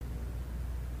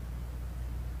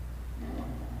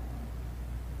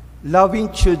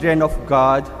Loving children of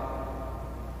God,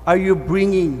 are you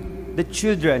bringing the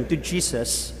children to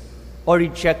Jesus or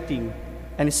rejecting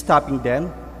and stopping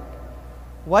them?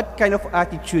 What kind of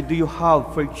attitude do you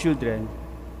have for children?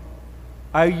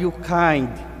 Are you kind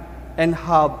and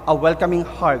have a welcoming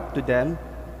heart to them?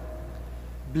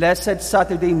 Blessed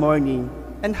Saturday morning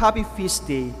and happy feast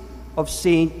day of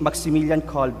Saint Maximilian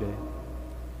Kolbe.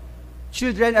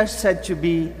 Children are said to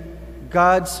be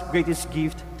God's greatest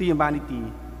gift to humanity.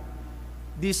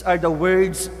 These are the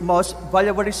world's most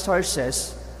valuable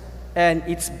resources and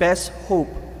its best hope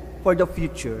for the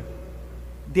future.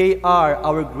 They are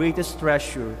our greatest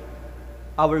treasure,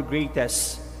 our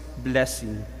greatest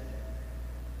blessing.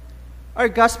 Our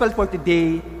gospel for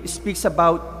today speaks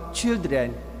about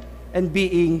children and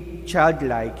being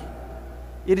childlike.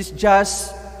 It is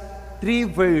just 3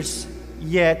 verses,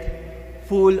 yet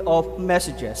full of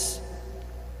messages.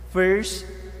 First,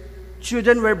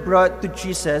 children were brought to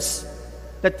Jesus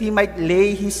that he might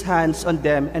lay his hands on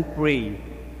them and pray.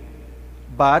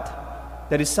 But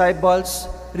the disciples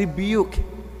rebuked,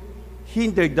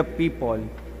 hindered the people.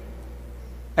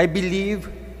 I believe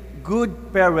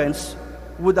good parents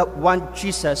would want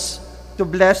Jesus to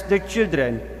bless their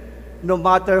children, no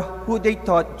matter who they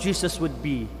thought Jesus would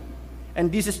be.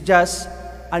 And this is just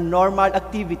a normal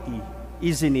activity,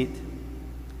 isn't it?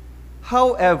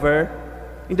 However,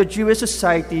 in the Jewish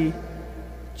society,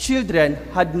 children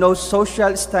had no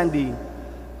social standing,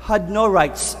 had no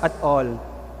rights at all.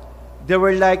 They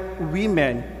were like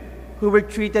women who were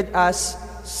treated as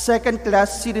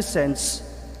second-class citizens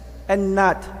and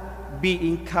not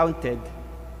being counted.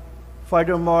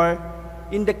 Furthermore,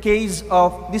 in the case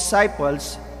of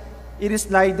disciples, it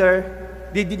is neither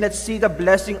they did not see the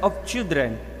blessing of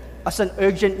children as an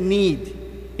urgent need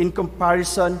in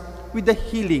comparison with the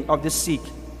healing of the sick.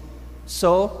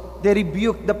 So, they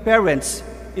rebuked the parents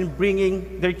in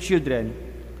bringing their children.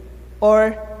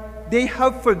 Or they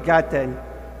have forgotten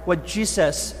what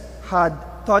Jesus had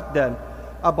taught them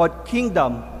about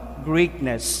kingdom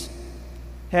greatness.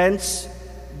 Hence,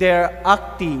 they are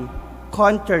acting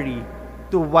contrary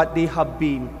to what they have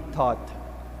been taught.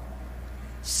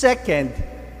 Second,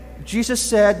 Jesus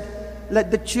said,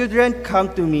 "Let the children come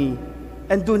to me,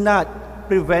 and do not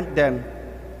prevent them,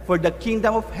 for the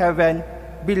kingdom of heaven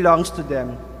belongs to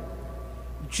them."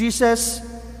 Jesus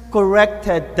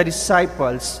corrected the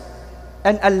disciples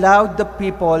and allowed the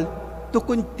people to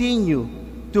continue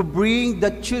to bring the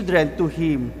children to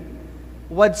Him.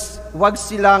 Wag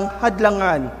silang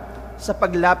hadlangan sa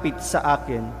paglapit sa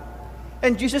akin.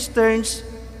 And Jesus turns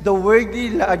the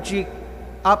worldly logic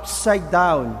upside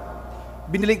down.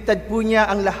 Biniligtad po niya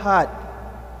ang lahat.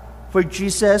 For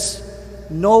Jesus,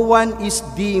 no one is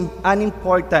deemed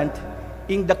unimportant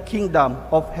in the kingdom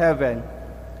of heaven.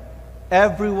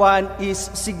 Everyone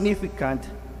is significant.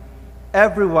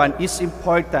 Everyone is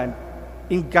important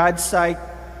in God's sight,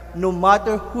 no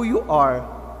matter who you are,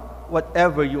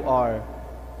 whatever you are.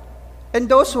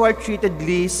 And those who are treated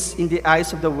least in the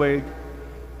eyes of the world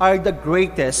are the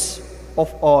greatest of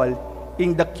all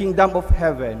in the kingdom of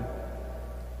heaven.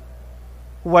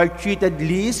 Who are treated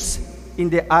least in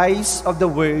the eyes of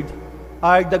the world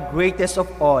are the greatest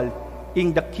of all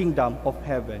in the kingdom of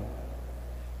heaven.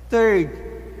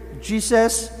 Third,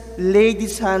 Jesus laid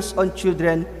his hands on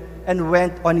children and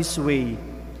went on his way.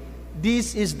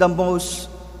 This is the most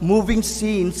moving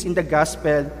scenes in the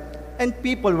gospel, and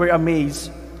people were amazed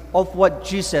of what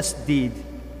Jesus did.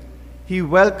 He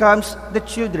welcomes the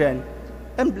children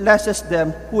and blesses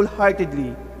them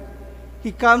wholeheartedly. He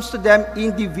comes to them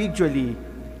individually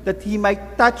that he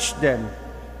might touch them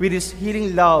with his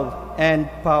healing love and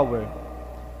power.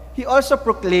 He also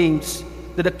proclaims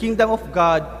that the kingdom of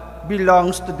God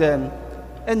belongs to them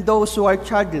and those who are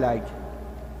childlike.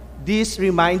 This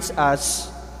reminds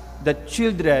us that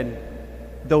children,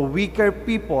 the weaker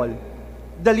people,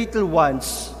 the little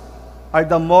ones, are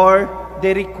the more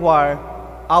they require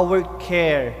our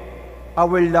care,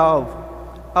 our love,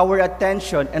 our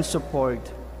attention and support.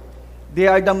 They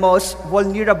are the most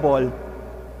vulnerable,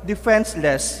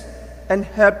 defenseless, and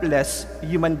helpless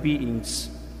human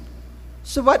beings.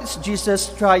 So what is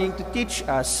Jesus trying to teach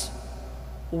us?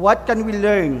 What can we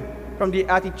learn from the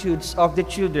attitudes of the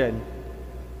children?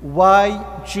 Why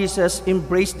Jesus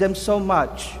embraced them so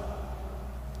much?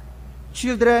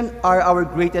 Children are our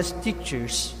greatest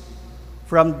teachers.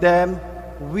 From them,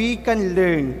 we can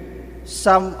learn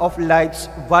some of life's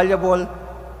valuable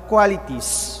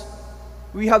qualities.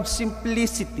 We have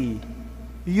simplicity,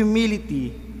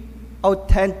 humility,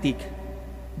 authentic,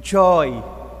 joy,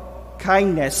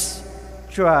 kindness,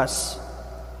 trust,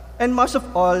 and most of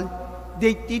all,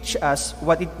 they teach us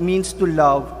what it means to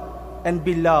love and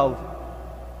be loved,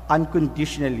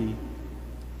 unconditionally.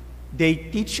 They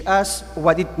teach us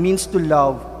what it means to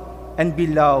love and be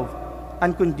loved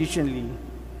unconditionally.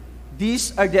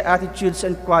 These are the attitudes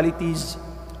and qualities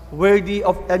worthy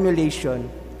of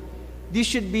emulation. These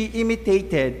should be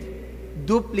imitated,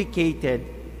 duplicated,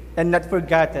 and not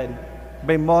forgotten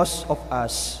by most of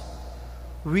us.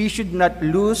 We should not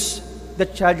lose the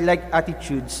childlike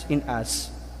attitudes in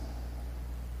us.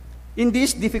 In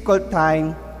this difficult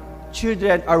time,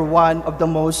 children are one of the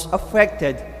most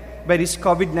affected by this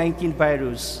COVID-19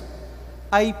 virus.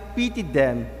 I pity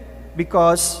them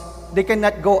because they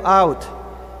cannot go out,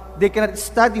 they cannot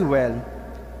study well,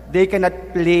 they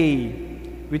cannot play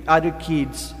with other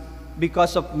kids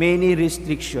because of many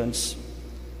restrictions.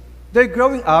 Their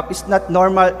growing up is not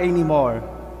normal anymore.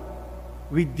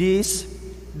 With this,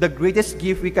 the greatest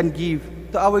gift we can give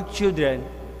to our children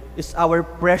is our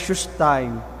precious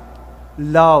time,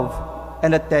 love,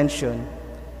 and attention.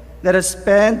 Let us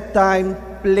spend time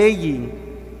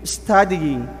playing,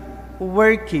 studying,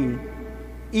 working,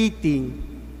 eating,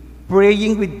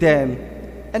 praying with them,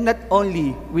 and not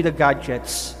only with the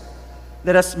gadgets.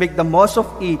 Let us make the most of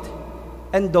it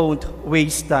and don't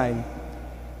waste time.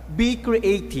 Be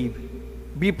creative,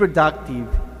 be productive,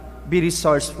 be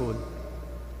resourceful,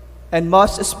 and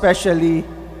most especially,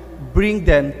 bring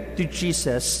them to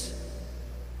Jesus.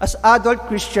 As adult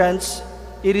Christians,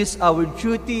 it is our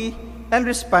duty and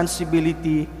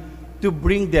responsibility to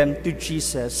bring them to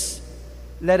Jesus.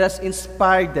 Let us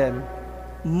inspire them,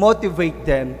 motivate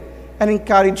them, and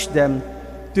encourage them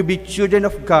to be children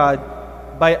of God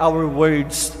by our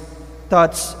words,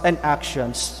 thoughts, and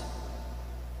actions.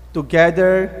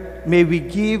 Together, may we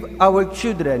give our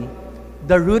children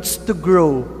the roots to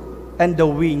grow and the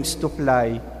wings to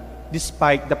fly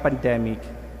despite the pandemic.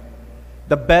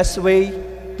 The best way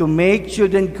to make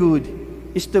children good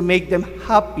is to make them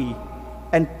happy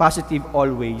and positive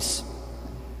always.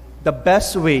 The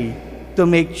best way to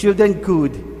make children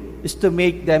good is to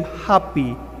make them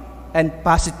happy and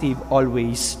positive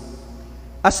always.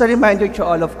 As a reminder to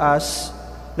all of us,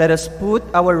 let us put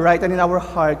our right hand in our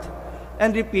heart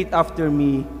and repeat after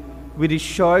me with this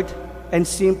short and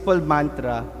simple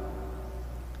mantra.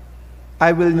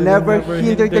 I will never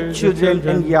hinder the children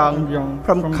and young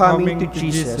from coming to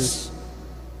Jesus.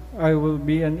 I will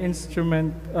be an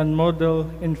instrument and model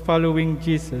in following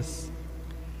Jesus.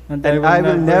 And I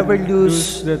will never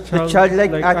lose the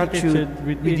childlike attitude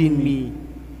within me.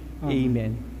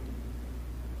 Amen.